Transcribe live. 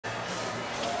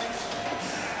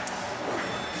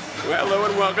Well, hello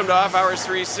and welcome to Off Hours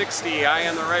 360. I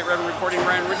am the Right Reverend Recording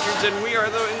Ryan Richards, and we are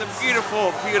in the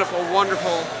beautiful, beautiful,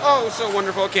 wonderful, oh so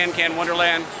wonderful Can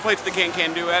Wonderland. Play to the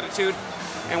Can Do attitude,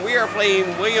 and we are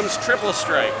playing Williams Triple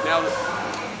Strike. Now,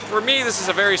 for me, this is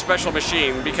a very special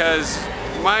machine because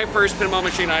my first pinball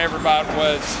machine I ever bought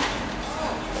was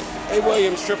a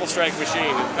Williams Triple Strike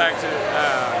machine. In fact,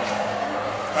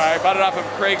 I bought it off of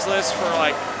Craigslist for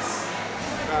like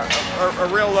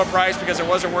a real low price because it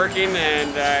wasn't working,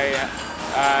 and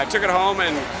I took it home,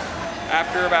 and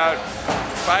after about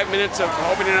 5 minutes of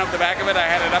opening up the back of it, I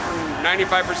had it up and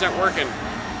 95% working.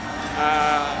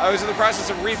 I was in the process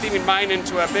of retheming mine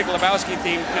into a Big Lebowski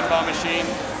themed pinball machine.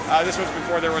 This was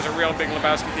before there was a real Big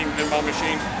Lebowski themed pinball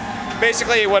machine.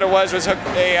 Basically what it was hooked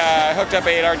up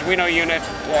an Arduino unit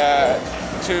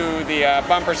to the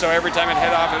bumper, so every time it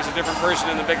hit off it was a different person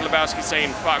in the Big Lebowski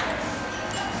saying fuck.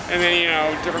 And then, you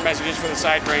know, different messages for the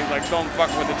side trains like don't fuck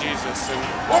with the Jesus and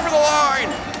over the line.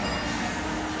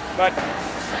 But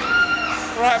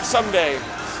we'll have someday.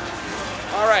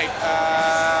 All right.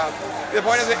 The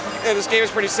point of this game is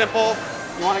pretty simple.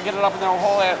 You want to get it up in the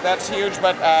hole, that's huge,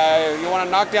 but you want to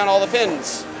knock down all the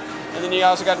pins. And then you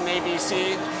also got an A, B,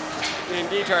 C, and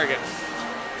D target.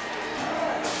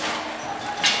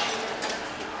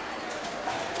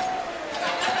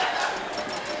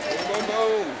 Boom,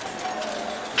 boom, boom.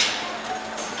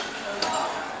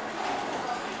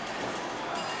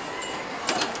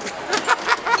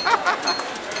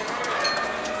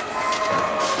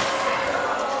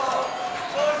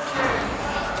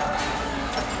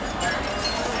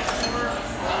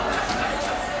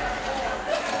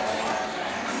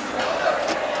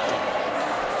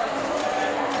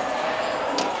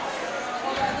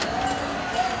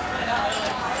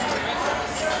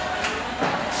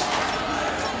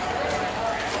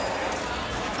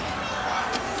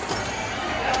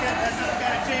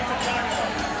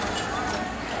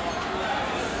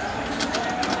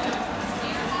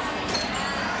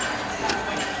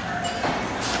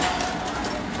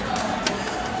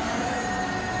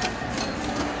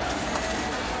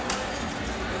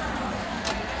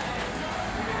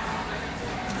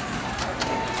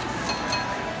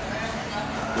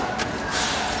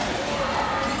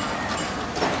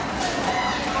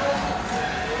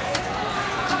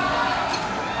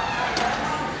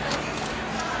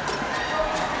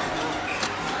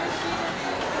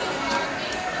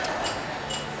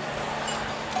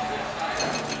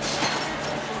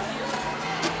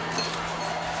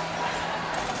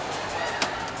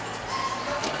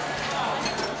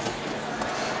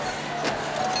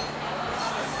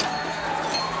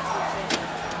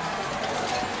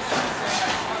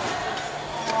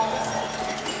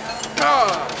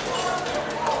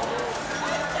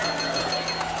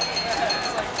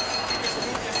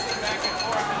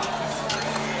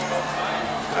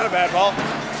 Not a bad ball.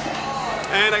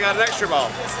 And I got an extra ball.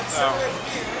 So.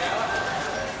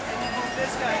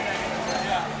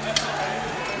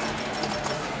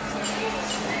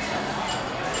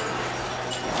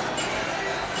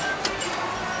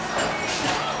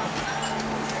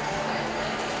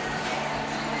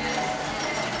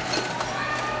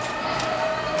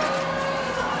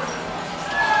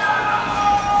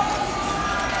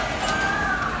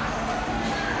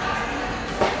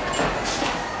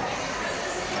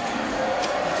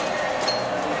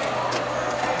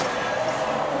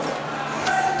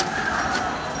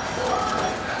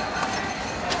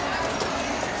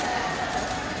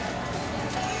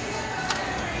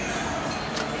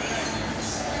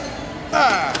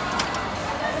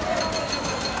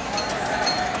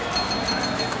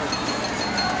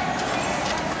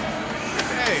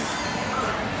 Okay.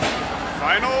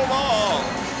 Final ball.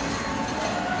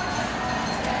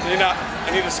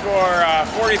 I need to score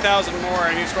 40,000 more.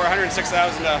 I need to score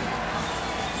 106,000 to.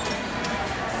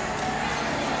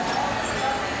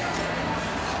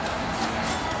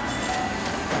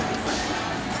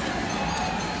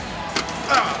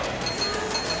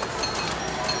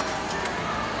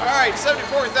 All right,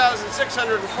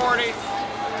 74,640.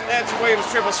 That's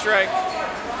Williams Triple Strike.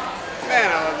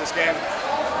 Man, I love this game.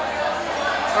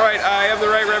 All right, I am the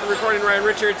Right Reverend Recording Ryan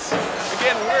Richards.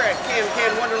 Again, we're at Can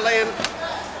Wonderland,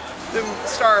 the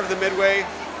star of the Midway,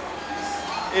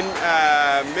 in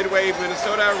Midway,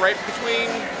 Minnesota, right between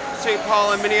St.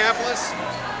 Paul and Minneapolis.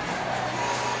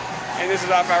 And this is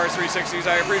Off Hours 360s.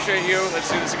 I appreciate you.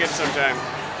 Let's do this again sometime.